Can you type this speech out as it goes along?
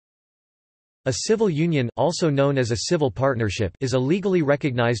A civil union, also known as a civil partnership, is a legally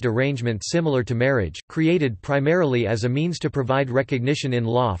recognized arrangement similar to marriage, created primarily as a means to provide recognition in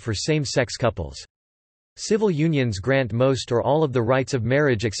law for same-sex couples. Civil unions grant most or all of the rights of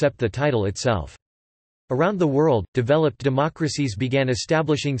marriage except the title itself. Around the world, developed democracies began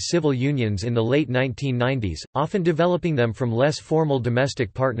establishing civil unions in the late 1990s, often developing them from less formal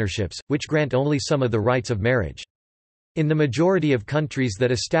domestic partnerships, which grant only some of the rights of marriage. In the majority of countries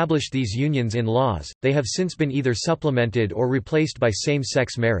that established these unions in laws, they have since been either supplemented or replaced by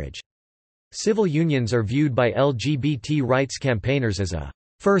same-sex marriage. Civil unions are viewed by LGBT rights campaigners as a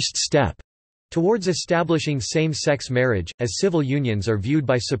first step towards establishing same-sex marriage, as civil unions are viewed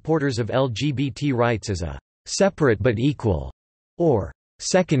by supporters of LGBT rights as a separate but equal, or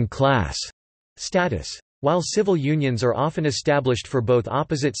second-class status. While civil unions are often established for both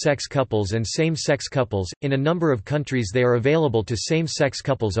opposite-sex couples and same-sex couples, in a number of countries they are available to same-sex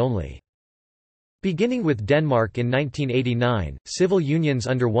couples only. Beginning with Denmark in 1989, civil unions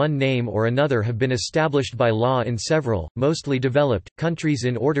under one name or another have been established by law in several, mostly developed, countries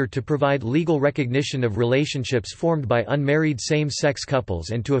in order to provide legal recognition of relationships formed by unmarried same-sex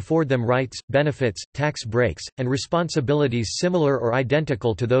couples and to afford them rights, benefits, tax breaks, and responsibilities similar or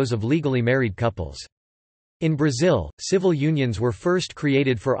identical to those of legally married couples. In Brazil, civil unions were first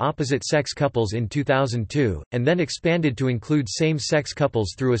created for opposite-sex couples in 2002, and then expanded to include same-sex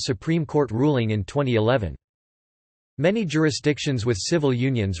couples through a Supreme Court ruling in 2011. Many jurisdictions with civil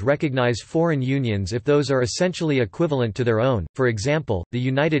unions recognize foreign unions if those are essentially equivalent to their own. For example, the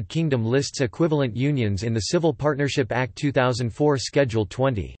United Kingdom lists equivalent unions in the Civil Partnership Act 2004 Schedule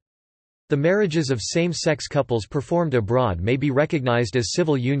 20. The marriages of same-sex couples performed abroad may be recognized as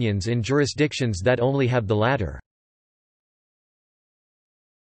civil unions in jurisdictions that only have the latter.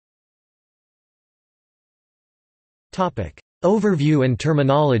 Overview and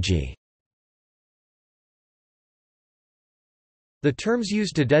terminology. The terms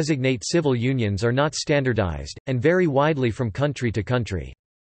used to designate civil unions are not standardized, and vary widely from country to country.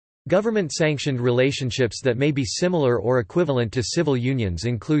 Government-sanctioned relationships that may be similar or equivalent to civil unions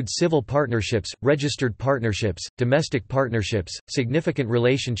include civil partnerships, registered partnerships, domestic partnerships, significant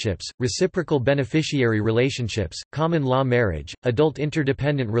relationships, reciprocal beneficiary relationships, common law marriage, adult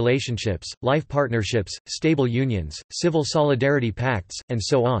interdependent relationships, life partnerships, stable unions, civil solidarity pacts, and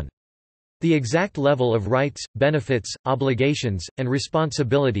so on. The exact level of rights, benefits, obligations, and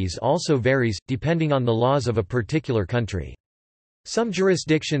responsibilities also varies, depending on the laws of a particular country. Some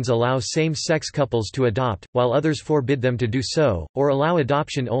jurisdictions allow same-sex couples to adopt, while others forbid them to do so, or allow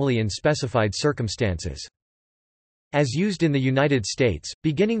adoption only in specified circumstances. As used in the United States,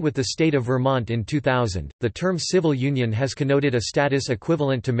 beginning with the state of Vermont in 2000, the term civil union has connoted a status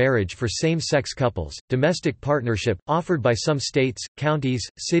equivalent to marriage for same-sex couples. Domestic partnership, offered by some states, counties,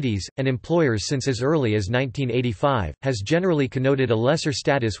 cities, and employers since as early as 1985, has generally connoted a lesser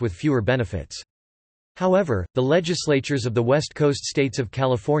status with fewer benefits. However, the legislatures of the West Coast states of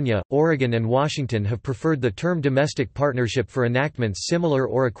California, Oregon and Washington have preferred the term domestic partnership for enactments similar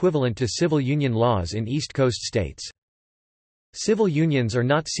or equivalent to civil union laws in East Coast states. Civil unions are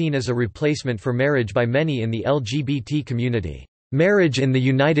not seen as a replacement for marriage by many in the LGBT community. Marriage in the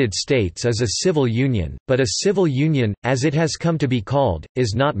United States is a civil union, but a civil union, as it has come to be called,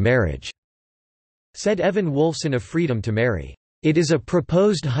 is not marriage, said Evan Wolfson of Freedom to Marry. It is a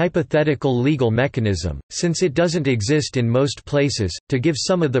proposed hypothetical legal mechanism, since it doesn't exist in most places, to give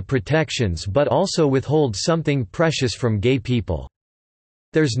some of the protections but also withhold something precious from gay people.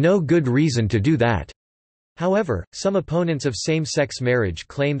 There's no good reason to do that. However, some opponents of same-sex marriage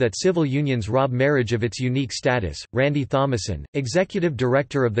claim that civil unions rob marriage of its unique status. Randy Thomason, executive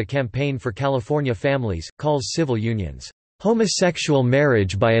director of the Campaign for California Families, calls civil unions homosexual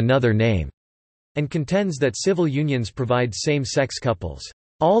marriage by another name, and contends that civil unions provide same-sex couples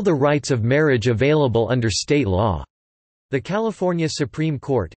all the rights of marriage available under state law. The California Supreme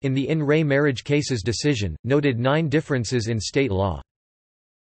Court, in the In Re Marriage Cases decision, noted 9 differences in state law.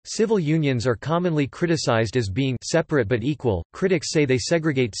 Civil unions are commonly criticized as being separate but equal. Critics say they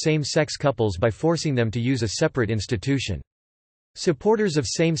segregate same-sex couples by forcing them to use a separate institution. Supporters of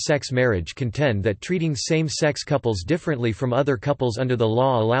same-sex marriage contend that treating same-sex couples differently from other couples under the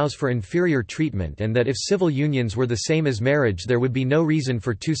law allows for inferior treatment and that if civil unions were the same as marriage there would be no reason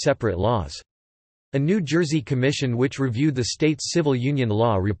for 2 separate laws. A New Jersey commission which reviewed the state's civil union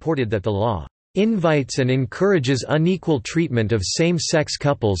law reported that the law invites and encourages unequal treatment of same-sex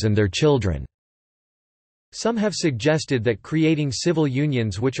couples and their children. Some have suggested that creating civil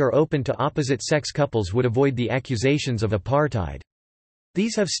unions which are open to opposite-sex couples would avoid the accusations of apartheid.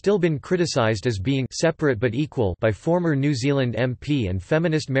 These have still been criticised as being separate but equal by former New Zealand MP and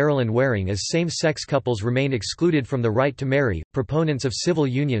feminist Marilyn Waring, as same-sex couples remain excluded from the right to marry. Proponents of civil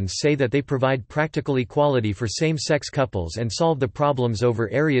unions say that they provide practical equality for same-sex couples and solve the problems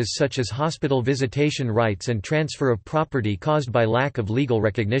over areas such as hospital visitation rights and transfer of property caused by lack of legal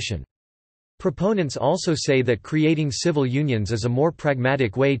recognition. Proponents also say that creating civil unions is a more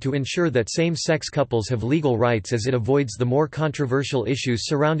pragmatic way to ensure that same-sex couples have legal rights, as it avoids the more controversial issues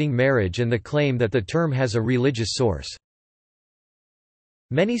surrounding marriage and the claim that the term has a religious source.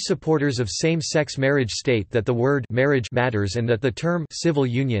 Many supporters of same-sex marriage state that the word marriage matters and that the term civil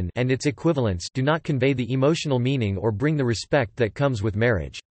union and its equivalents do not convey the emotional meaning or bring the respect that comes with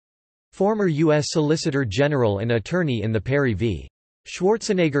marriage. Former U.S. Solicitor General and attorney in the Perry v.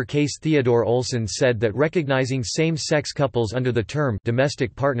 Schwarzenegger case Theodore Olson said that recognizing same-sex couples under the term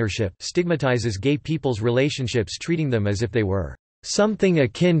domestic partnership stigmatizes gay people's relationships, treating them as if they were something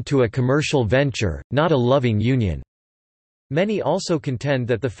akin to a commercial venture, not a loving union. Many also contend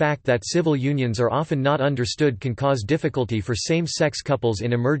that the fact that civil unions are often not understood can cause difficulty for same-sex couples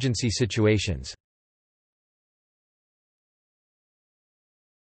in emergency situations.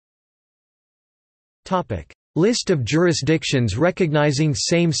 List of jurisdictions recognizing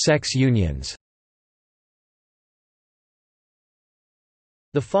same-sex unions.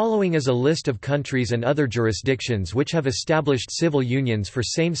 The following is a list of countries and other jurisdictions which have established civil unions for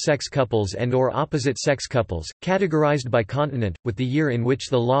same-sex couples and/or opposite-sex couples, categorized by continent, with the year in which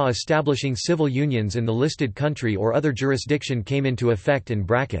the law establishing civil unions in the listed country or other jurisdiction came into effect in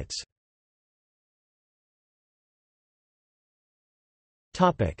brackets.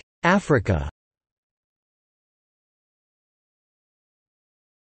 Africa.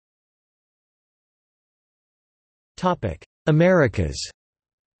 Americas.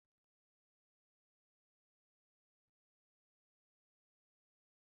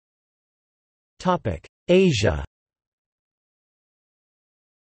 Asia.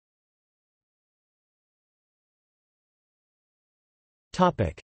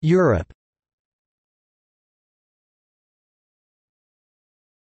 Europe.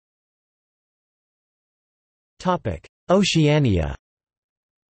 Oceania.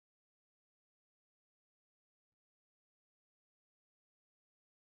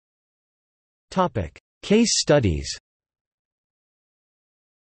 Case studies.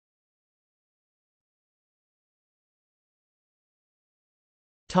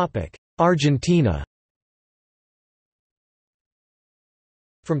 Argentina.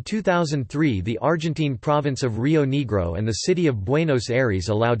 From 2003, the Argentine province of Rio Negro and the city of Buenos Aires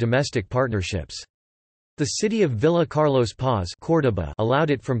allow domestic partnerships. The city of Villa Carlos Paz, Córdoba,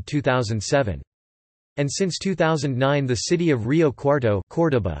 allowed it from 2007. And since 2009 the city of Rio Cuarto,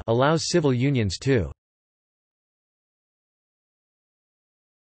 Córdoba, allows civil unions too.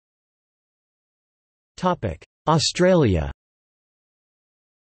 Australia.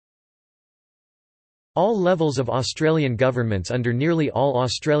 All levels of Australian governments under nearly all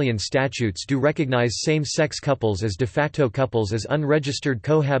Australian statutes do recognise same-sex couples as de facto couples as unregistered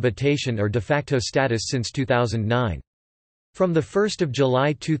cohabitation or de facto status since 2009. From 1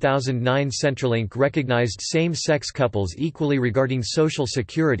 July 2009 Centrelink recognized same-sex couples equally regarding Social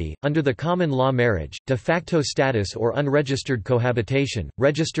Security, under the common law marriage, de facto status or unregistered cohabitation,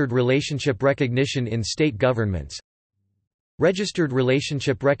 registered relationship recognition in state governments, registered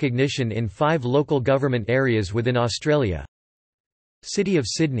relationship recognition in 5 local government areas within Australia, City of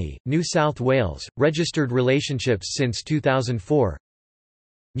Sydney, New South Wales, registered relationships since 2004,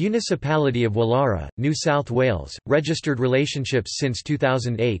 Municipality of Wallara, New South Wales, registered relationships since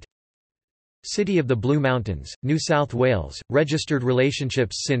 2008. City of the Blue Mountains, New South Wales, registered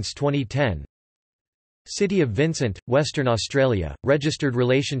relationships since 2010. City of Vincent, Western Australia, registered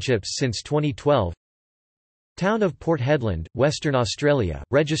relationships since 2012. Town of Port Hedland, Western Australia,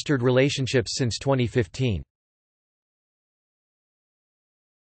 registered relationships since 2015.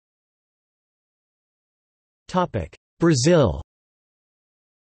 Brazil.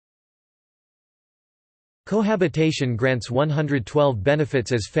 Cohabitation grants 112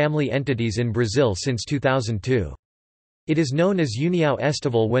 benefits as family entities in Brazil since 2002. It is known as união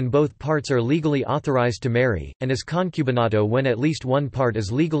estável when both parts are legally authorized to marry, and as concubinato when at least one part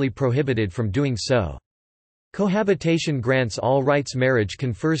is legally prohibited from doing so. Cohabitation grants all rights. Marriage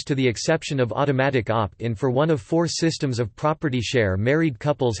confers to the exception of automatic opt-in for one of 4 systems of property share married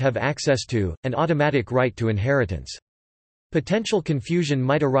couples have access to, an automatic right to inheritance. Potential confusion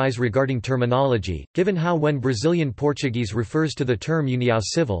might arise regarding terminology, given how when Brazilian Portuguese refers to the term união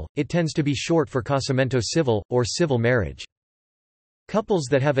civil, it tends to be short for casamento civil, or civil marriage. Couples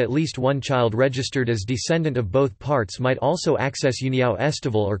that have at least one child registered as descendant of both parts might also access união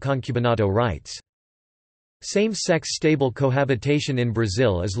estável or concubinato rights. Same-sex stable cohabitation in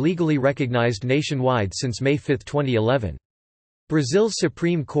Brazil is legally recognized nationwide since May 5, 2011. Brazil's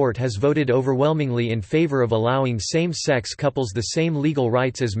Supreme Court has voted overwhelmingly in favor of allowing same-sex couples the same legal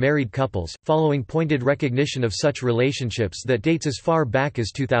rights as married couples, following pointed recognition of such relationships that dates as far back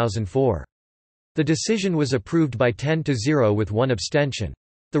as 2004. The decision was approved by 10-0 with one abstention.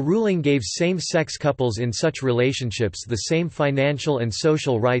 The ruling gave same-sex couples in such relationships the same financial and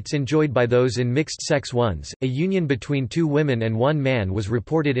social rights enjoyed by those in mixed-sex ones. A union between two women and one man was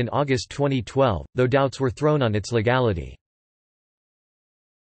reported in August 2012, though doubts were thrown on its legality.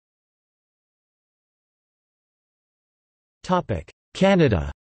 Topic: Canada.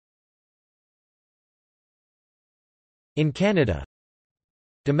 In Canada,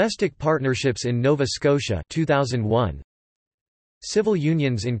 domestic partnerships in Nova Scotia 2001, civil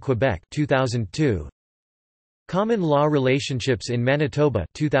unions in Quebec 2002, common law relationships in Manitoba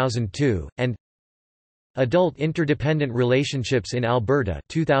 2002, and adult interdependent relationships in Alberta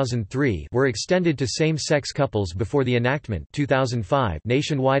 2003 were extended to same-sex couples before the enactment 2005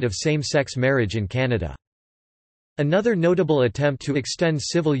 nationwide of same-sex marriage in Canada. Another notable attempt to extend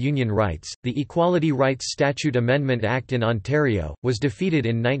civil union rights, the Equality Rights Statute Amendment Act in Ontario, was defeated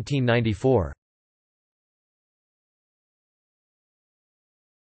in 1994.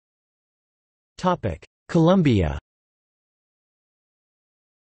 Colombia.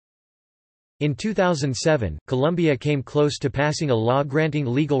 In 2007, Colombia came close to passing a law granting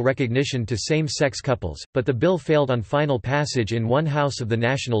legal recognition to same-sex couples, but the bill failed on final passage in one house of the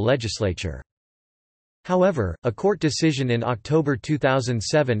national legislature. However, a court decision in October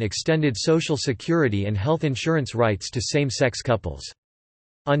 2007 extended Social Security and health insurance rights to same-sex couples.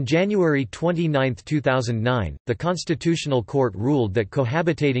 On January 29, 2009, the Constitutional Court ruled that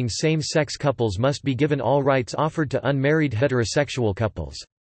cohabitating same-sex couples must be given all rights offered to unmarried heterosexual couples,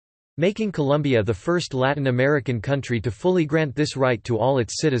 making Colombia the first Latin American country to fully grant this right to all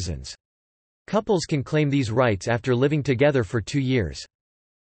its citizens. Couples can claim these rights after living together for 2 years.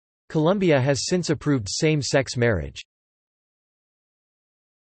 Colombia has since approved same-sex marriage.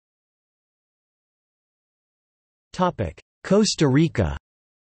 Costa Rica.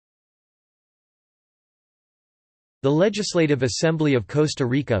 The Legislative Assembly of Costa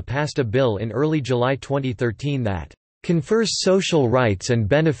Rica passed a bill in early July 2013 that confers social rights and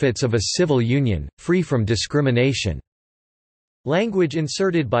benefits of a civil union, free from discrimination. Language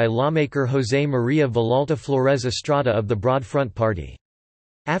inserted by lawmaker José María Villalta Flores Estrada of the Broad Front Party.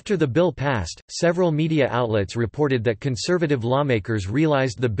 After the bill passed, several media outlets reported that conservative lawmakers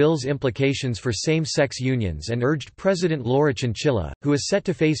realized the bill's implications for same-sex unions and urged President Laura Chinchilla, who is set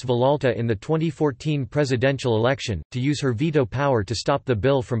to face Villalta in the 2014 presidential election, to use her veto power to stop the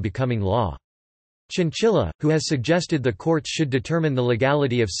bill from becoming law. Chinchilla, who has suggested the courts should determine the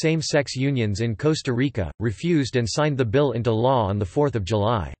legality of same-sex unions in Costa Rica, refused and signed the bill into law on 4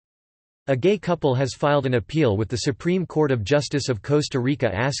 July. A gay couple has filed an appeal with the Supreme Court of Justice of Costa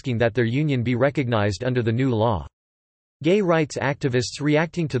Rica asking that their union be recognized under the new law. Gay rights activists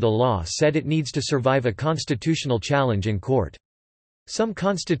reacting to the law said it needs to survive a constitutional challenge in court. Some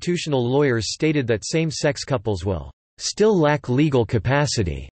constitutional lawyers stated that same-sex couples will still lack legal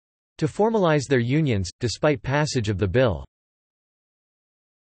capacity to formalize their unions, despite passage of the bill.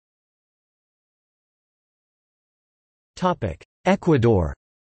 Ecuador.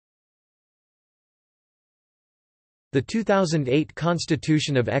 The 2008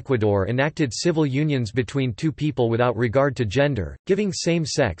 Constitution of Ecuador enacted civil unions between two people without regard to gender, giving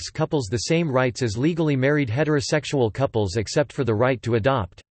same-sex couples the same rights as legally married heterosexual couples except for the right to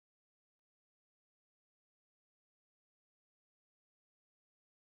adopt.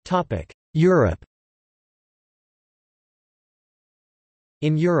 Europe.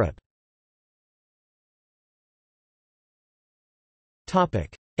 In Europe.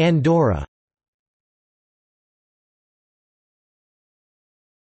 Andorra.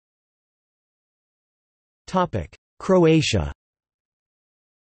 Croatia.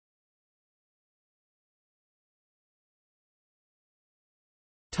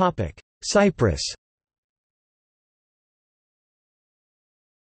 Cyprus.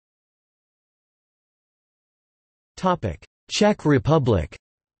 Czech Republic.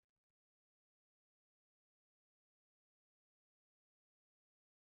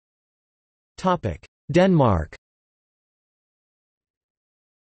 Denmark.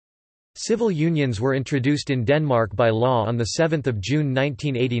 Civil unions were introduced in Denmark by law on 7 June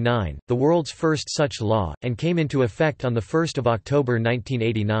 1989, the world's first such law, and came into effect on 1 October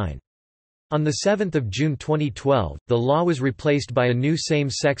 1989. On 7 June 2012, the law was replaced by a new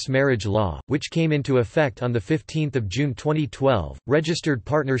same-sex marriage law, which came into effect on 15 June 2012. Registered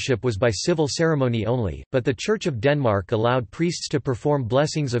partnership was by civil ceremony only, but the Church of Denmark allowed priests to perform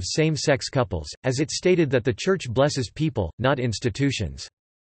blessings of same-sex couples, as it stated that the Church blesses people, not institutions.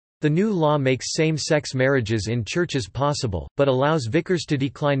 The new law makes same-sex marriages in churches possible, but allows vicars to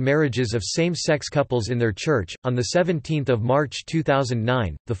decline marriages of same-sex couples in their church. On 17 March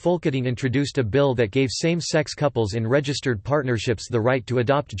 2009, the Folketing introduced a bill that gave same-sex couples in registered partnerships the right to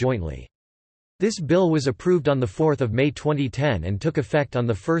adopt jointly. This bill was approved on 4 May 2010 and took effect on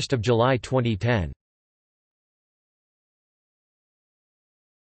 1 July 2010.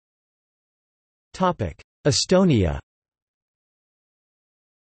 Estonia.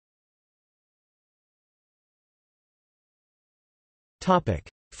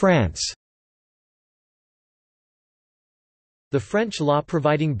 France. The French law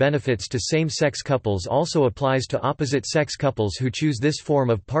providing benefits to same-sex couples also applies to opposite-sex couples who choose this form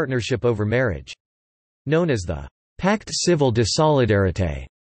of partnership over marriage. Known as the Pacte civil de solidarité,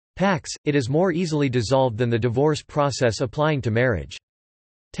 PACS, it is more easily dissolved than the divorce process applying to marriage.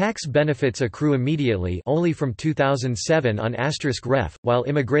 Tax benefits accrue immediately only from 2007 on *ref, while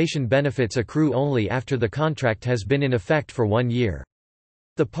immigration benefits accrue only after the contract has been in effect for 1 year.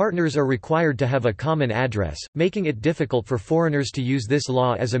 The partners are required to have a common address, making it difficult for foreigners to use this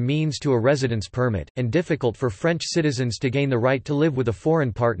law as a means to a residence permit, and difficult for French citizens to gain the right to live with a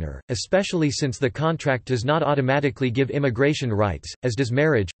foreign partner, especially since the contract does not automatically give immigration rights, as does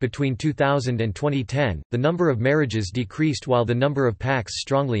marriage. Between 2000 and 2010, the number of marriages decreased while the number of PACS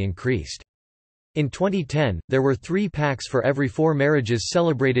strongly increased. In 2010, there were 3 PACS for every 4 marriages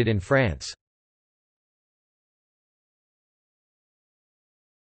celebrated in France.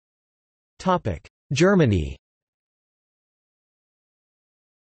 Germany.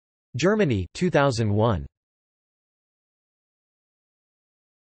 Germany 2001.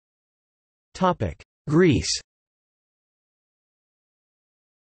 Greece.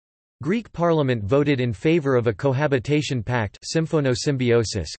 Greek parliament voted in favor of a cohabitation pact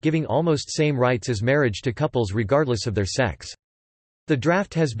symphonosymbiosis giving almost same rights as marriage to couples regardless of their sex. The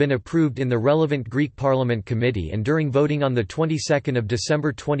draft has been approved in the relevant Greek Parliament Committee, and during voting on the 22nd of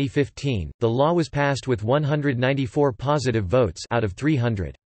December 2015, the law was passed with 194 positive votes out of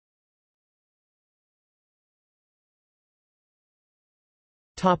 300.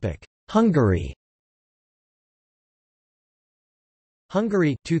 Hungary.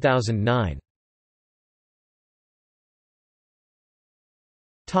 Hungary 2009.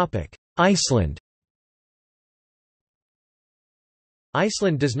 Iceland.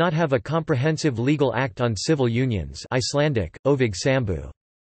 Iceland does not have a comprehensive legal act on civil unions, Icelandic, Ovig Sambu.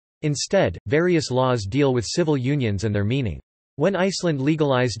 Instead, various laws deal with civil unions and their meaning. When Iceland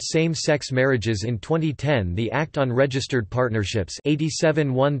legalized same-sex marriages in 2010, the Act on Registered Partnerships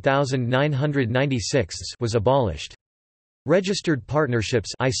 87/1996 was abolished. Registered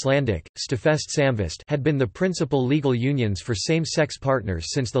partnerships Icelandic, Stafest Samvist had been the principal legal unions for same-sex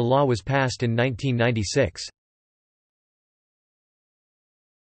partners since the law was passed in 1996.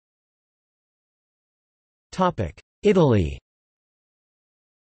 Italy.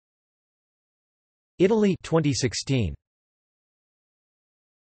 Italy 2016.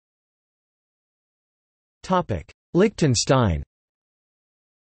 Liechtenstein.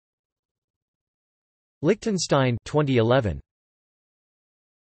 Liechtenstein 2011.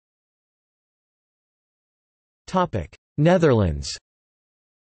 Netherlands.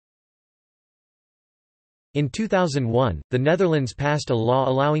 In 2001, the Netherlands passed a law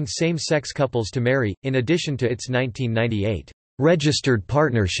allowing same-sex couples to marry, in addition to its 1998 registered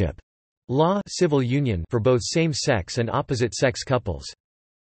partnership law civil union for both same-sex and opposite-sex couples.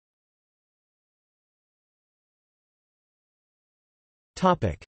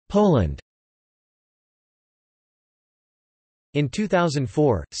 Poland. In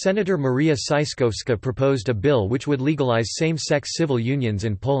 2004, Senator Maria Szyskowska proposed a bill which would legalize same-sex civil unions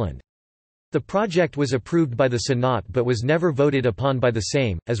in Poland. The project was approved by the Senate but was never voted upon by the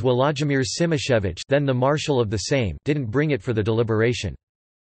Sejm, as Włodzimierz Cimaszewicz, then the Marshal of the Sejm, didn't bring it for the deliberation.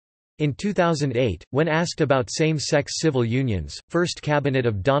 In 2008, when asked about same-sex civil unions, First Cabinet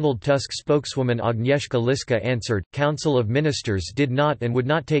of Donald Tusk spokeswoman Agnieszka Liska answered, "Council of Ministers did not and would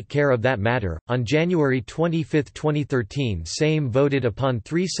not take care of that matter." On January 25, 2013, Sejm voted upon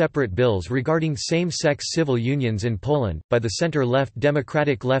 3 separate bills regarding same-sex civil unions in Poland, by the center-left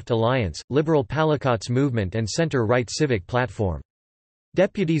Democratic Left Alliance, Liberal Palakots Movement and Center-Right Civic Platform.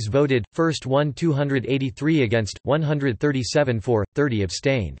 Deputies voted, first won 283 against, 137 for, 30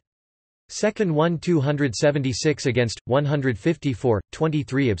 abstained. Second won 276 against, 154,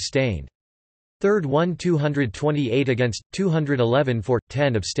 23 abstained. Third won 228 against, 211 for,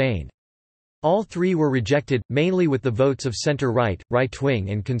 10 abstained. All three were rejected, mainly with the votes of centre-right, right-wing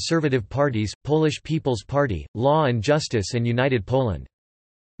and conservative parties, Polish People's Party, Law and Justice and United Poland.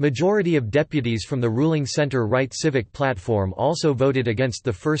 Majority of deputies from the ruling centre-right Civic Platform also voted against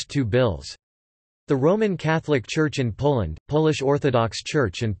the first two bills. The Roman Catholic Church in Poland, Polish Orthodox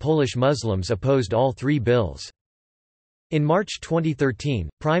Church and Polish Muslims opposed all three bills. In March 2013,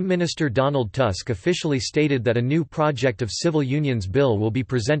 Prime Minister Donald Tusk officially stated that a new project of civil unions bill will be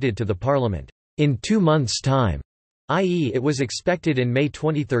presented to the parliament in 2 months' time, i.e. it was expected in May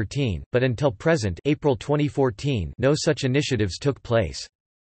 2013, but until present April 2014 no such initiatives took place.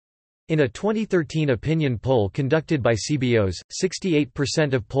 In a 2013 opinion poll conducted by CBOs,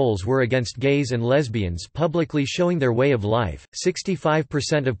 68% of Poles were against gays and lesbians publicly showing their way of life,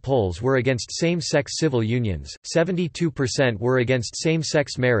 65% of Poles were against same-sex civil unions, 72% were against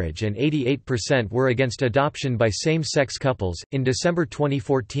same-sex marriage and 88% were against adoption by same-sex couples. In December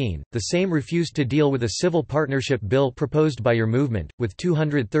 2014, the Sejm refused to deal with a civil partnership bill proposed by Your Movement, with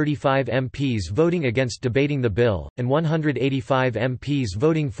 235 MPs voting against debating the bill, and 185 MPs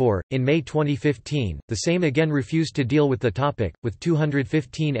voting for. In May 2015, the Sejm again refused to deal with the topic, with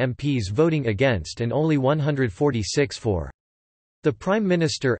 215 MPs voting against and only 146 for. The Prime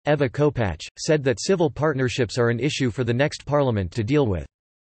Minister, Eva Kopacz, said that civil partnerships are an issue for the next parliament to deal with.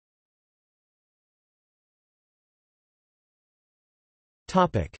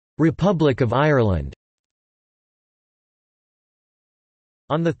 Republic of Ireland.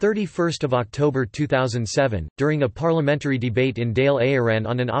 On 31 October 2007, during a parliamentary debate in Dáil Éireann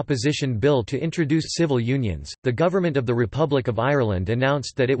on an opposition bill to introduce civil unions, the Government of the Republic of Ireland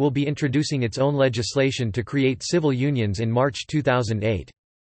announced that it will be introducing its own legislation to create civil unions in March 2008.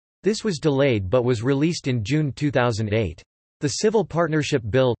 This was delayed but was released in June 2008. The Civil Partnership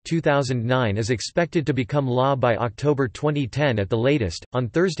Bill, 2009 is expected to become law by October 2010 at the latest. On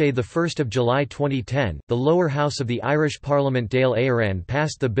Thursday 1 July 2010, the lower house of the Irish Parliament Dáil Éireann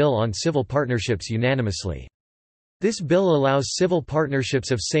passed the Bill on Civil Partnerships unanimously. This bill allows civil partnerships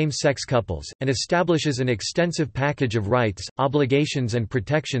of same-sex couples, and establishes an extensive package of rights, obligations and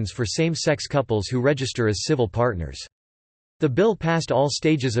protections for same-sex couples who register as civil partners. The bill passed all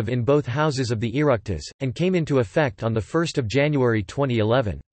stages in both houses of the Oireachtas, and came into effect on 1 January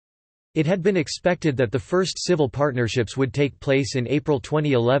 2011. It had been expected that the first civil partnerships would take place in April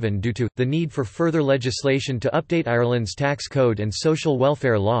 2011 due to the need for further legislation to update Ireland's tax code and social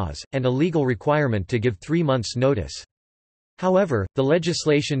welfare laws, and a legal requirement to give 3 months' notice. However, the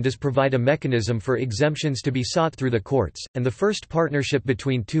legislation does provide a mechanism for exemptions to be sought through the courts, and the first partnership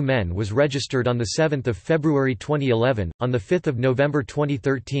between two men was registered on 7 February 2011. On 5 November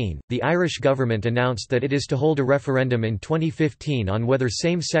 2013, the Irish government announced that it is to hold a referendum in 2015 on whether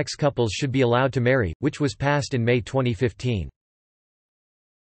same-sex couples should be allowed to marry, which was passed in May 2015.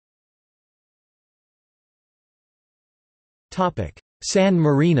 San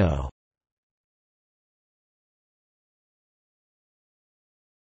Marino.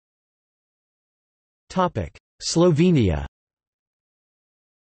 Slovenia.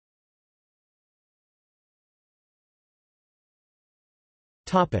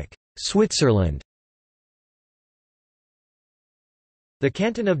 Switzerland. The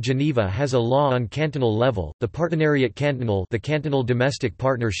Canton of Geneva has a law on cantonal level, the Partenariat Cantonal, the Cantonal Domestic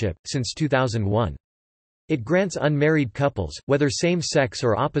Partnership, since 2001. It grants unmarried couples, whether same-sex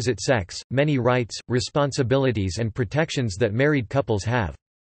or opposite-sex, many rights, responsibilities and protections that married couples have.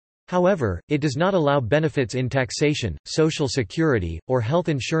 However, it does not allow benefits in taxation, social security, or health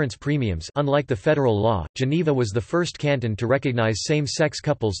insurance premiums. Unlike the federal law, Geneva was the first canton to recognize same-sex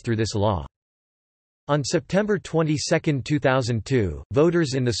couples through this law. On September 22, 2002,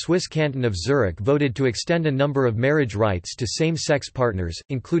 voters in the Swiss canton of Zurich voted to extend a number of marriage rights to same-sex partners,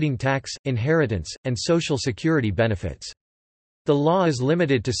 including tax, inheritance, and social security benefits. The law is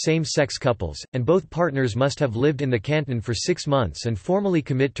limited to same-sex couples, and both partners must have lived in the canton for 6 months and formally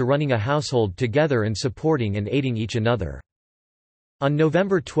commit to running a household together and supporting and aiding each another. On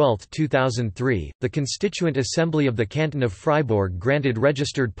November 12, 2003, the Constituent Assembly of the Canton of Fribourg granted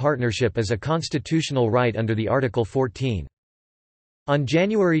registered partnership as a constitutional right under the Article 14. On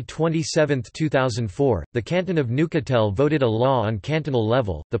January 27, 2004, the Canton of Neuchâtel voted a law on cantonal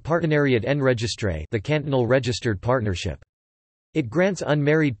level, the Partenariat Enregistré, the Cantonal Registered Partnership. It grants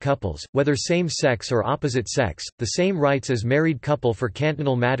unmarried couples, whether same-sex or opposite-sex, the same rights as married couple for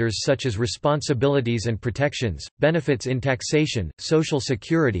cantonal matters such as responsibilities and protections, benefits in taxation, social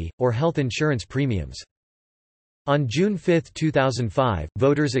security, or health insurance premiums. On June 5, 2005,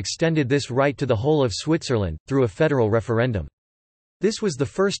 voters extended this right to the whole of Switzerland, through a federal referendum. This was the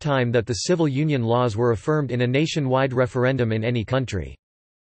first time that the civil union laws were affirmed in a nationwide referendum in any country.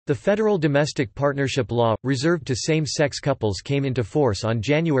 The federal domestic partnership law, reserved to same-sex couples, came into force on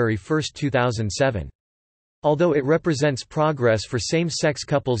January 1, 2007. Although it represents progress for same-sex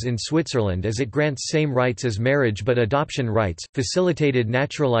couples in Switzerland as it grants same rights as marriage but adoption rights, facilitated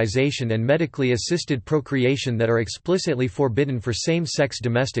naturalization and medically assisted procreation that are explicitly forbidden for same-sex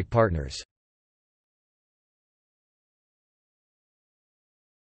domestic partners.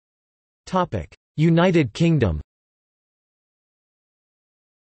 United Kingdom.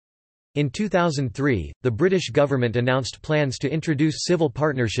 In 2003, the British government announced plans to introduce civil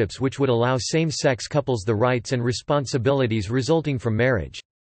partnerships which would allow same-sex couples the rights and responsibilities resulting from marriage.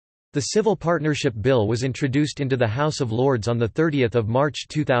 The Civil Partnership Bill was introduced into the House of Lords on 30 March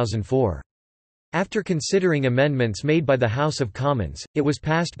 2004. After considering amendments made by the House of Commons, it was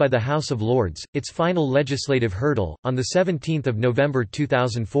passed by the House of Lords, its final legislative hurdle, on 17 November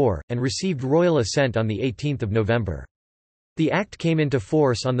 2004, and received royal assent on 18 November. The Act came into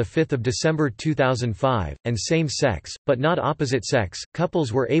force on 5 December 2005, and same-sex, but not opposite-sex,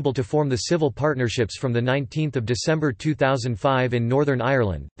 couples were able to form the civil partnerships from 19 December 2005 in Northern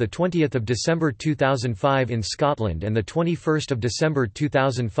Ireland, 20 December 2005 in Scotland and 21 December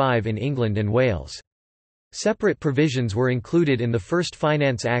 2005 in England and Wales. Separate provisions were included in the First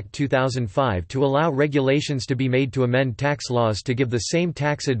Finance Act 2005 to allow regulations to be made to amend tax laws to give the same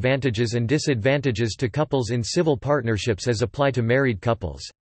tax advantages and disadvantages to couples in civil partnerships as apply to married couples.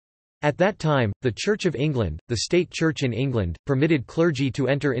 At that time, the Church of England, the state church in England, permitted clergy to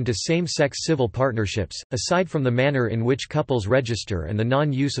enter into same-sex civil partnerships, aside from the manner in which couples register and the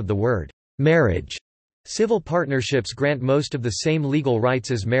non-use of the word marriage. Civil partnerships grant most of the same legal rights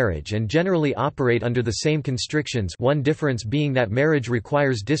as marriage and generally operate under the same constrictions, one difference being that marriage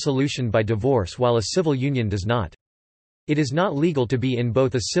requires dissolution by divorce while a civil union does not. It is not legal to be in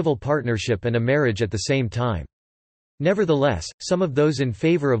both a civil partnership and a marriage at the same time. Nevertheless, some of those in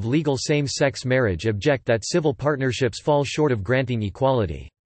favor of legal same-sex marriage object that civil partnerships fall short of granting equality.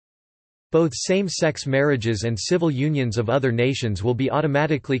 Both same-sex marriages and civil unions of other nations will be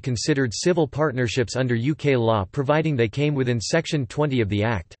automatically considered civil partnerships under UK law providing they came within Section 20 of the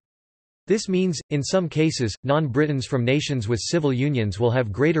Act. This means, in some cases, non-Britons from nations with civil unions will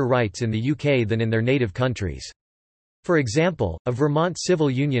have greater rights in the UK than in their native countries. For example, a Vermont civil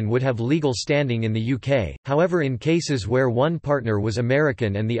union would have legal standing in the UK, however in cases where one partner was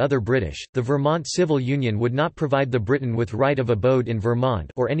American and the other British, the Vermont civil union would not provide the Briton with right of abode in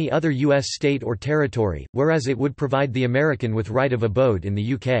Vermont or any other U.S. state or territory, whereas it would provide the American with right of abode in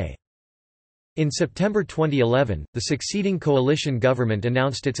the UK. In September 2011, the succeeding coalition government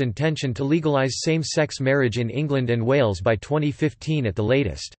announced its intention to legalise same-sex marriage in England and Wales by 2015 at the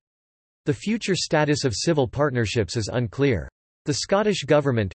latest. The future status of civil partnerships is unclear. The Scottish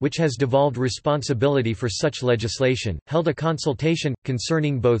Government, which has devolved responsibility for such legislation, held a consultation,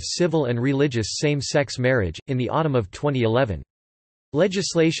 concerning both civil and religious same-sex marriage, in the autumn of 2011.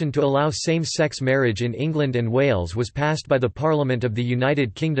 Legislation to allow same-sex marriage in England and Wales was passed by the Parliament of the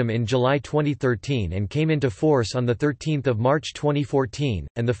United Kingdom in July 2013 and came into force on 13 March 2014,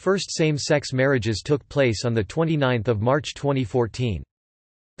 and the first same-sex marriages took place on 29 March 2014.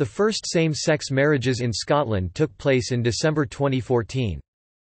 The first same-sex marriages in Scotland took place in December 2014.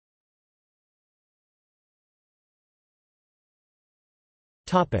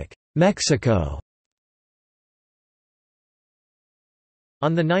 Mexico.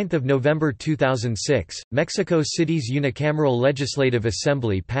 On 9 November 2006, Mexico City's unicameral Legislative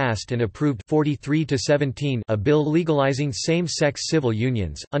Assembly passed and approved 43-17 a bill legalizing same-sex civil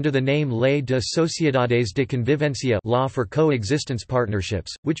unions, under the name Ley de Sociedades de Convivencia Law for Coexistence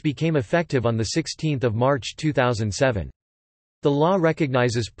Partnerships, which became effective on 16 March 2007. The law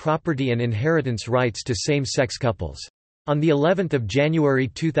recognizes property and inheritance rights to same-sex couples. On the 11th of January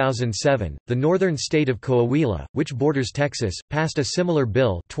 2007, the northern state of Coahuila, which borders Texas, passed a similar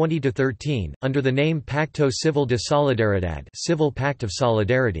bill 20-13 under the name Pacto Civil de Solidaridad, Civil Pact of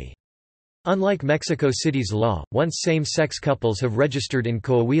Solidarity. Unlike Mexico City's law, once same-sex couples have registered in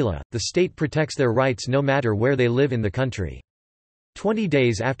Coahuila, the state protects their rights no matter where they live in the country. 20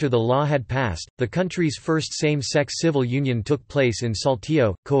 days after the law had passed, the country's first same-sex civil union took place in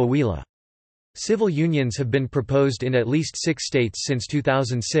Saltillo, Coahuila. Civil unions have been proposed in at least 6 states since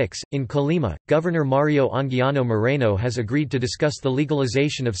 2006. In Colima, Governor Mario Anguiano Moreno has agreed to discuss the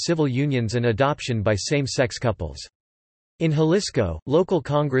legalization of civil unions and adoption by same-sex couples. In Jalisco, local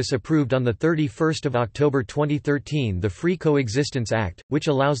Congress approved on 31 October 2013 the Free Coexistence Act, which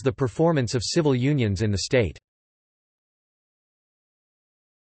allows the performance of civil unions in the state.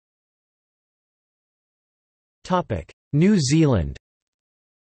 New Zealand.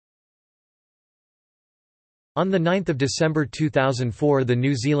 On 9 December 2004 the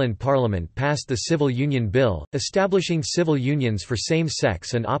New Zealand Parliament passed the Civil Union Bill, establishing civil unions for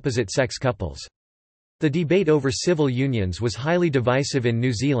same-sex and opposite-sex couples. The debate over civil unions was highly divisive in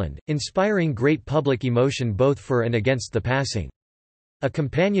New Zealand, inspiring great public emotion both for and against the passing. A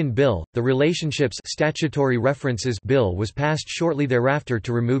companion bill, the Relationships Statutory References Bill, was passed shortly thereafter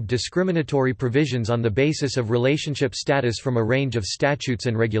to remove discriminatory provisions on the basis of relationship status from a range of statutes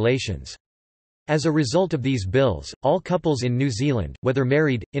and regulations. As a result of these bills, all couples in New Zealand, whether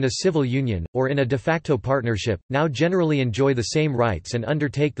married, in a civil union, or in a de facto partnership, now generally enjoy the same rights and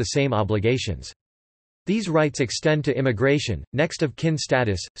undertake the same obligations. These rights extend to immigration, next of kin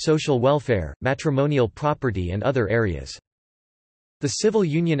status, social welfare, matrimonial property and other areas. The Civil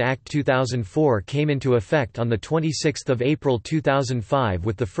Union Act 2004 came into effect on 26 April 2005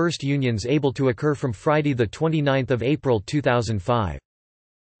 with the first unions able to occur from Friday 29 April 2005.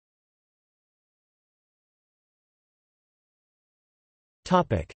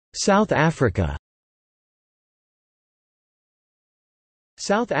 South Africa.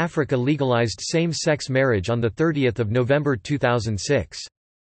 South Africa legalized same-sex marriage on 30 November 2006.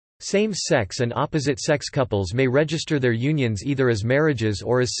 Same-sex and opposite-sex couples may register their unions either as marriages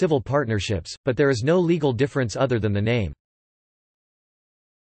or as civil partnerships, but there is no legal difference other than the name.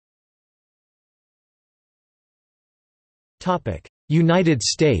 United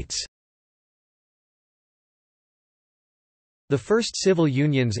States. The first civil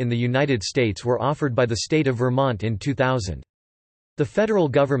unions in the United States were offered by the state of Vermont in 2000. The federal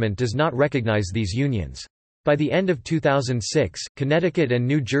government does not recognize these unions. By the end of 2006, Connecticut and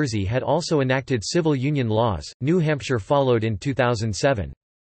New Jersey had also enacted civil union laws. New Hampshire followed in 2007.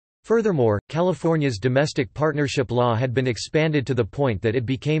 Furthermore, California's domestic partnership law had been expanded to the point that it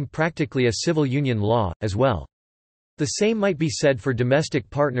became practically a civil union law, as well. The same might be said for domestic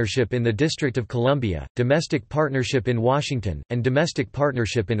partnership in the District of Columbia, domestic partnership in Washington, and domestic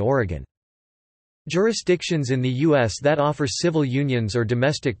partnership in Oregon. Jurisdictions in the U.S. that offer civil unions or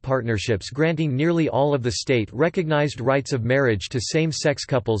domestic partnerships granting nearly all of the state-recognized rights of marriage to same-sex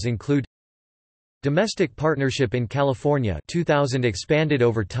couples include domestic partnership in California 2000 expanded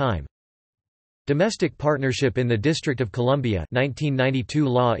over time, domestic partnership in the District of Columbia 1992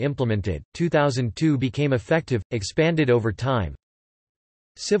 law implemented, 2002 became effective, expanded over time,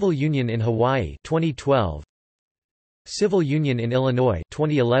 civil union in Hawaii 2012, civil union in Illinois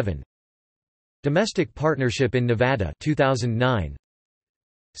 2011, domestic partnership in Nevada 2009,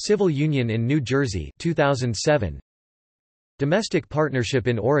 civil union in New Jersey 2007, domestic partnership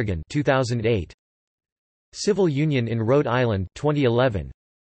in Oregon 2008, civil union in Rhode Island 2011,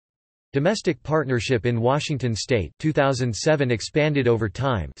 domestic partnership in Washington state 2007 expanded over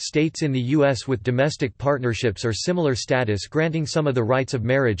time. States in the US with domestic partnerships or similar status granting some of the rights of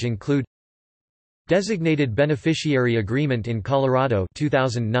marriage include designated beneficiary agreement in Colorado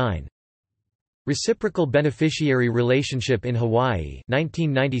 2009, reciprocal beneficiary relationship in Hawaii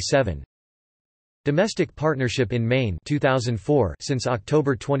 1997, domestic partnership in Maine 2004. Since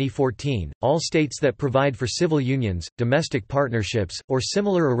October 2014, all states that provide for civil unions, domestic partnerships, or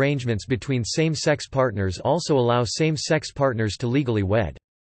similar arrangements between same-sex partners also allow same-sex partners to legally wed.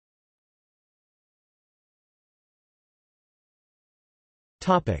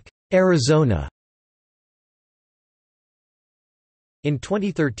 Arizona. In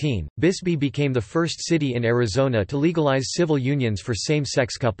 2013, Bisbee became the first city in Arizona to legalize civil unions for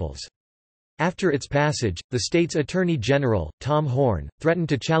same-sex couples. After its passage, the state's Attorney General, Tom Horne, threatened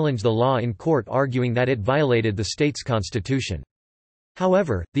to challenge the law in court arguing that it violated the state's constitution.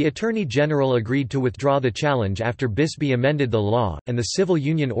 However, the Attorney General agreed to withdraw the challenge after Bisbee amended the law, and the civil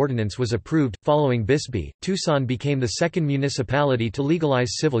union ordinance was approved. Following Bisbee, Tucson became the second municipality to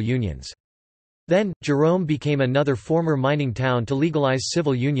legalize civil unions. Then, Jerome became another former mining town to legalize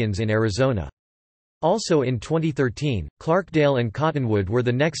civil unions in Arizona. Also in 2013, Clarkdale and Cottonwood were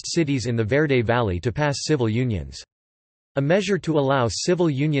the next cities in the Verde Valley to pass civil unions. A measure to allow civil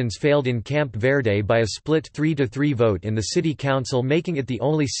unions failed in Camp Verde by a split 3-3 vote in the city council, making it the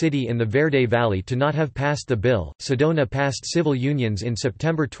only city in the Verde Valley to not have passed the bill. Sedona passed civil unions in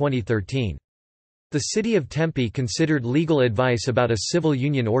September 2013. The city of Tempe considered legal advice about a civil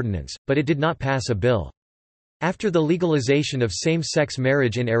union ordinance, but it did not pass a bill. After the legalization of same-sex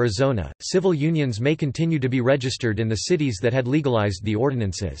marriage in Arizona, civil unions may continue to be registered in the cities that had legalized the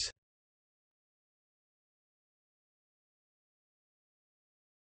ordinances.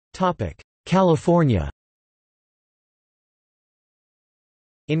 California.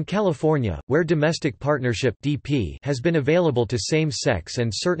 In California, where domestic partnership (DP) has been available to same-sex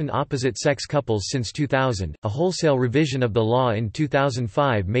and certain opposite-sex couples since 2000, a wholesale revision of the law in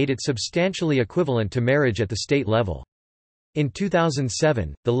 2005 made it substantially equivalent to marriage at the state level. In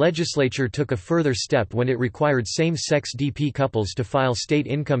 2007, the legislature took a further step when it required same-sex DP couples to file state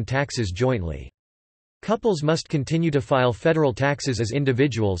income taxes jointly. Couples must continue to file federal taxes as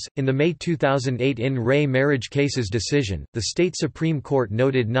individuals. In the May 2008 in re marriage cases decision, the state Supreme Court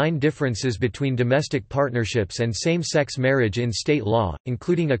noted 9 differences between domestic partnerships and same-sex marriage in state law,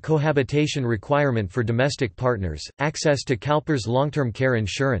 including a cohabitation requirement for domestic partners, access to CalPERS long-term care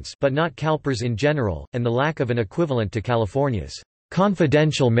insurance but not CalPERS in general, and the lack of an equivalent to California's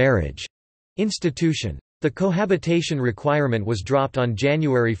confidential marriage institution. The cohabitation requirement was dropped on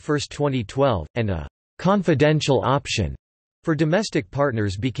January 1, 2012, and a confidential option for domestic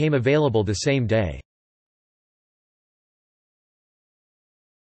partners became available the same day.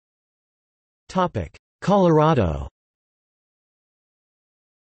 Colorado.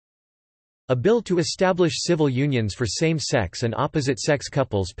 A bill to establish civil unions for same-sex and opposite-sex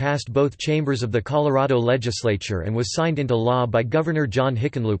couples passed both chambers of the Colorado legislature and was signed into law by Governor John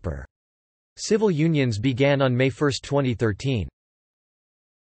Hickenlooper. Civil unions began on May 1, 2013.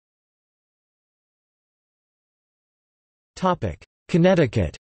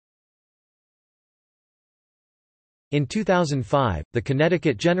 Connecticut. In 2005, the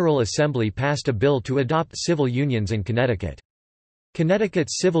Connecticut General Assembly passed a bill to adopt civil unions in Connecticut.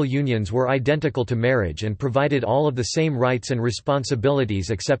 Connecticut's civil unions were identical to marriage and provided all of the same rights and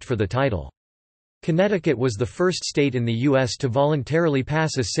responsibilities except for the title. Connecticut was the first state in the U.S. to voluntarily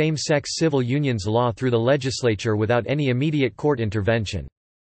pass a same-sex civil unions law through the legislature without any immediate court intervention.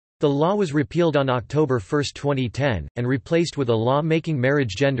 The law was repealed on October 1, 2010, and replaced with a law making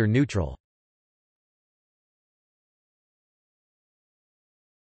marriage gender-neutral.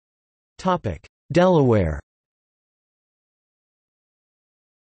 Delaware.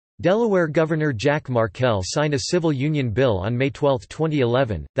 Delaware Governor Jack Markell signed a civil union bill on May 12,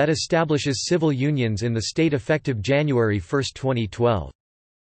 2011, that establishes civil unions in the state effective January 1, 2012.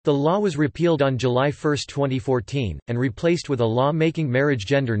 The law was repealed on July 1, 2014, and replaced with a law making marriage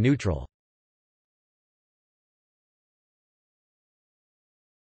gender-neutral.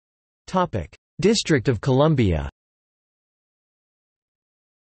 District of Columbia.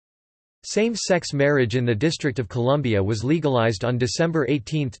 Same-sex marriage in the District of Columbia was legalized on December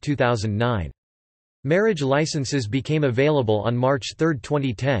 18, 2009. Marriage licenses became available on March 3,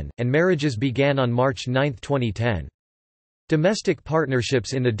 2010, and marriages began on March 9, 2010. Domestic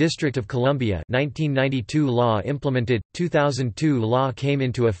partnerships in the District of Columbia 1992 law implemented, 2002 law came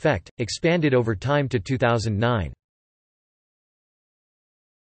into effect, expanded over time to 2009.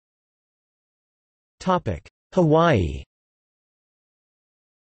 Hawaii.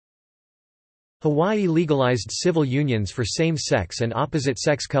 Hawaii legalized civil unions for same-sex and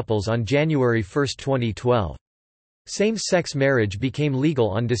opposite-sex couples on January 1, 2012. Same-sex marriage became legal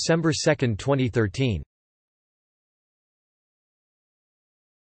on December 2, 2013.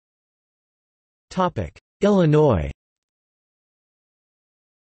 Illinois.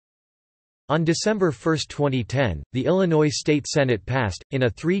 On December 1, 2010, the Illinois State Senate passed, in a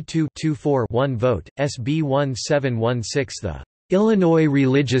 3-2-2-4-1 vote, SB 1716, the Illinois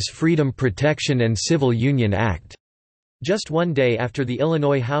Religious Freedom Protection and Civil Union Act, just one day after the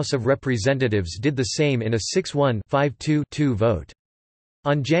Illinois House of Representatives did the same in a 6-1-5-2-2 vote.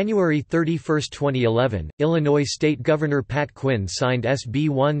 On January 31, 2011, Illinois State Governor Pat Quinn signed SB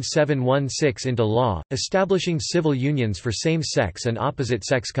 1716 into law, establishing civil unions for same-sex and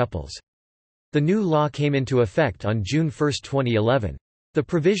opposite-sex couples. The new law came into effect on June 1, 2011. The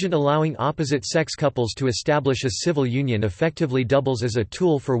provision allowing opposite-sex couples to establish a civil union effectively doubles as a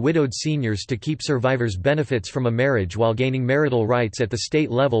tool for widowed seniors to keep survivors' benefits from a marriage while gaining marital rights at the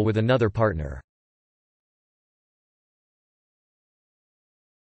state level with another partner.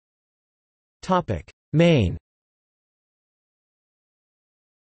 Maine.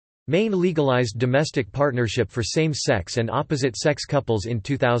 Maine legalized domestic partnership for same-sex and opposite-sex couples in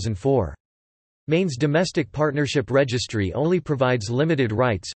 2004. Maine's domestic partnership registry only provides limited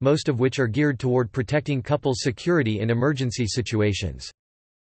rights, most of which are geared toward protecting couples' security in emergency situations.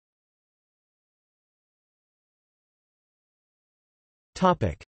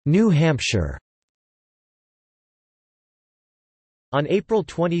 New Hampshire. On April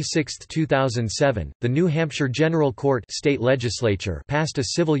 26, 2007, the New Hampshire General Court state legislature passed a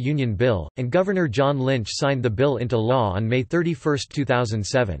civil union bill, and Governor John Lynch signed the bill into law on May 31,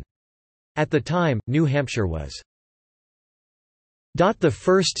 2007. At the time, New Hampshire was the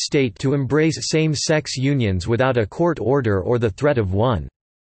first state to embrace same-sex unions without a court order or the threat of one.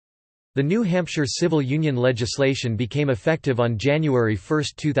 The New Hampshire civil union legislation became effective on January 1,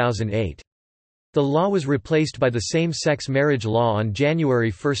 2008. The law was replaced by the same-sex marriage law on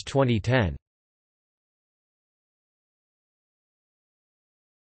January 1, 2010.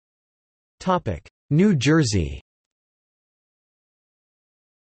 New Jersey.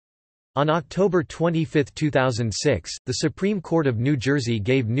 On October 25, 2006, the Supreme Court of New Jersey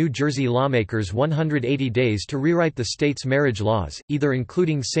gave New Jersey lawmakers 180 days to rewrite the state's marriage laws, either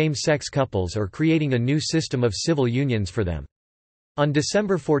including same-sex couples or creating a new system of civil unions for them. On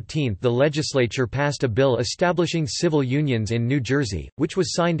December 14 the legislature passed a bill establishing civil unions in New Jersey, which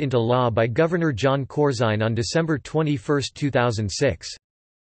was signed into law by Governor John Corzine on December 21, 2006.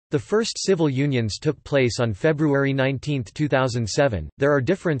 The first civil unions took place on February 19, 2007. There are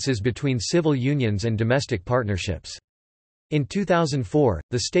differences between civil unions and domestic partnerships. In 2004,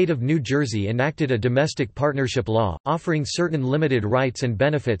 the state of New Jersey enacted a domestic partnership law, offering certain limited rights and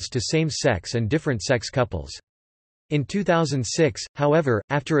benefits to same-sex and different-sex couples. In 2006, however,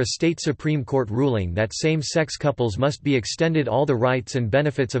 after a state Supreme Court ruling that same-sex couples must be extended all the rights and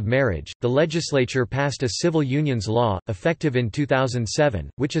benefits of marriage, the legislature passed a civil unions law, effective in 2007,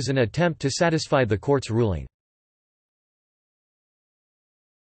 which is an attempt to satisfy the court's ruling.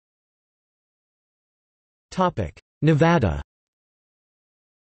 Nevada.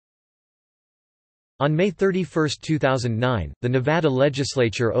 On May 31, 2009, the Nevada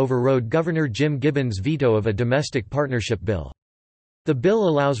legislature overrode Governor Jim Gibbons' veto of a domestic partnership bill. The bill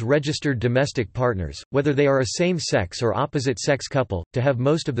allows registered domestic partners, whether they are a same-sex or opposite-sex couple, to have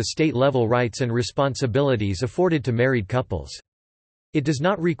most of the state-level rights and responsibilities afforded to married couples. It does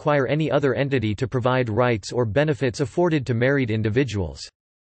not require any other entity to provide rights or benefits afforded to married individuals.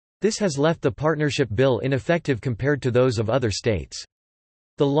 This has left the partnership bill ineffective compared to those of other states.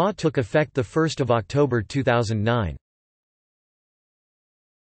 The law took effect 1 October 2009.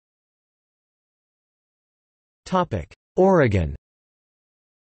 Oregon.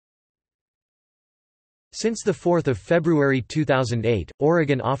 Since 4 February 2008,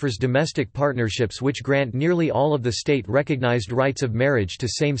 Oregon offers domestic partnerships which grant nearly all of the state-recognized rights of marriage to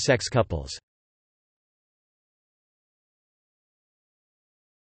same-sex couples.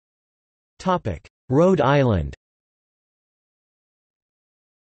 Rhode Island.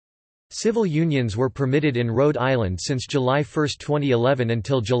 Civil unions were permitted in Rhode Island since July 1, 2011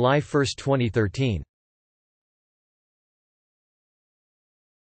 until July 1, 2013.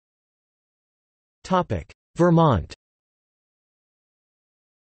 Vermont.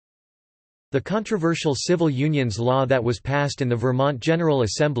 The controversial civil unions law that was passed in the Vermont General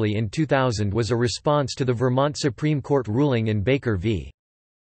Assembly in 2000 was a response to the Vermont Supreme Court ruling in Baker v.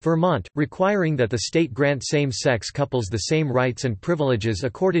 Vermont, requiring that the state grant same-sex couples the same rights and privileges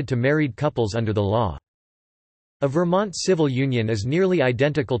accorded to married couples under the law. A Vermont civil union is nearly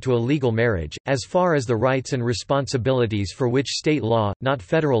identical to a legal marriage, as far as the rights and responsibilities for which state law, not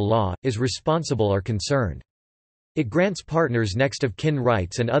federal law, is responsible are concerned. It grants partners next of kin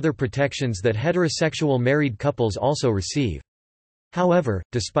rights and other protections that heterosexual married couples also receive. However,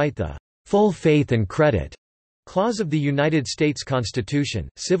 despite the full faith and credit clause of the United States Constitution,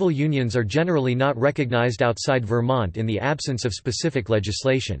 civil unions are generally not recognized outside Vermont in the absence of specific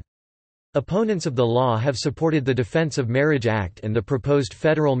legislation. Opponents of the law have supported the Defense of Marriage Act and the proposed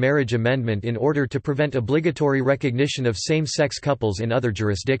federal marriage amendment in order to prevent obligatory recognition of same-sex couples in other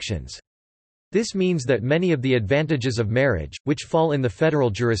jurisdictions. This means that many of the advantages of marriage, which fall in the federal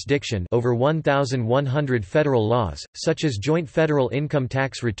jurisdiction over 1,100 federal laws, such as joint federal income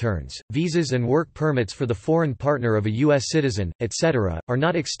tax returns, visas and work permits for the foreign partner of a U.S. citizen, etc., are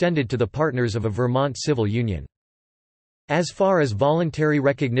not extended to the partners of a Vermont civil union. As far as voluntary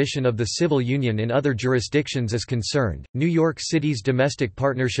recognition of the civil union in other jurisdictions is concerned, New York City's domestic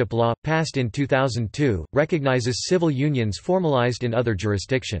partnership law, passed in 2002, recognizes civil unions formalized in other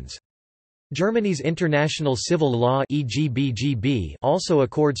jurisdictions. Germany's International Civil Law (EGBGB) also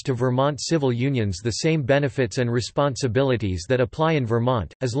accords to Vermont civil unions the same benefits and responsibilities that apply in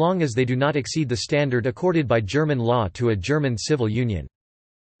Vermont, as long as they do not exceed the standard accorded by German law to a German civil union.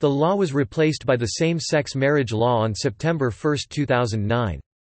 The law was replaced by the same-sex marriage law on September 1, 2009.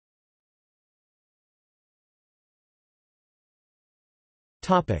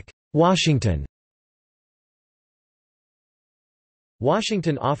 Washington.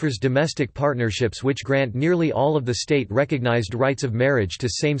 Washington offers domestic partnerships which grant nearly all of the state-recognized rights of marriage to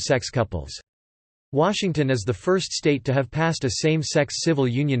same-sex couples. Washington is the first state to have passed a same-sex civil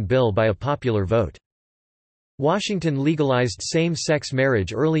union bill by a popular vote. Washington legalized same-sex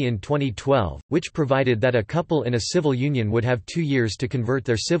marriage early in 2012, which provided that a couple in a civil union would have 2 years to convert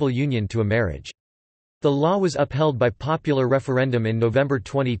their civil union to a marriage. The law was upheld by popular referendum in November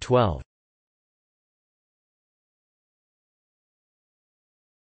 2012.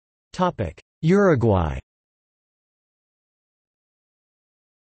 Uruguay.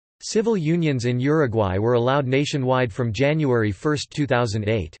 Civil unions in Uruguay were allowed nationwide from January 1,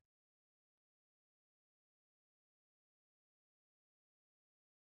 2008.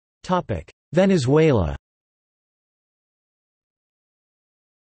 Venezuela.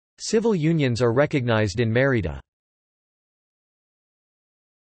 Civil unions are recognized in Mérida.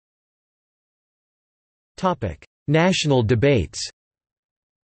 National debates.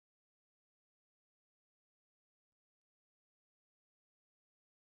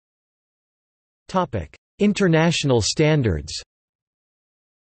 International standards.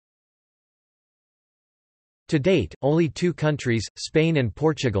 To date, only 2 countries, Spain and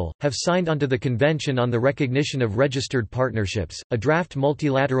Portugal, have signed onto the Convention on the Recognition of Registered Partnerships, a draft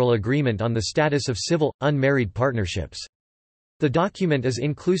multilateral agreement on the status of civil, unmarried partnerships. The document is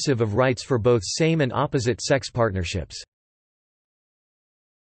inclusive of rights for both same and opposite-sex partnerships.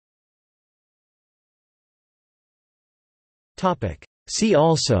 See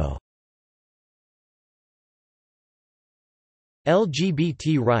also: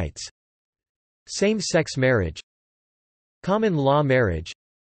 LGBT rights, same-sex marriage, common law marriage,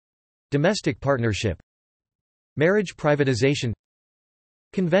 domestic partnership, marriage privatization,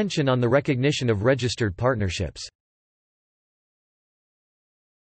 Convention on the Recognition of Registered Partnerships.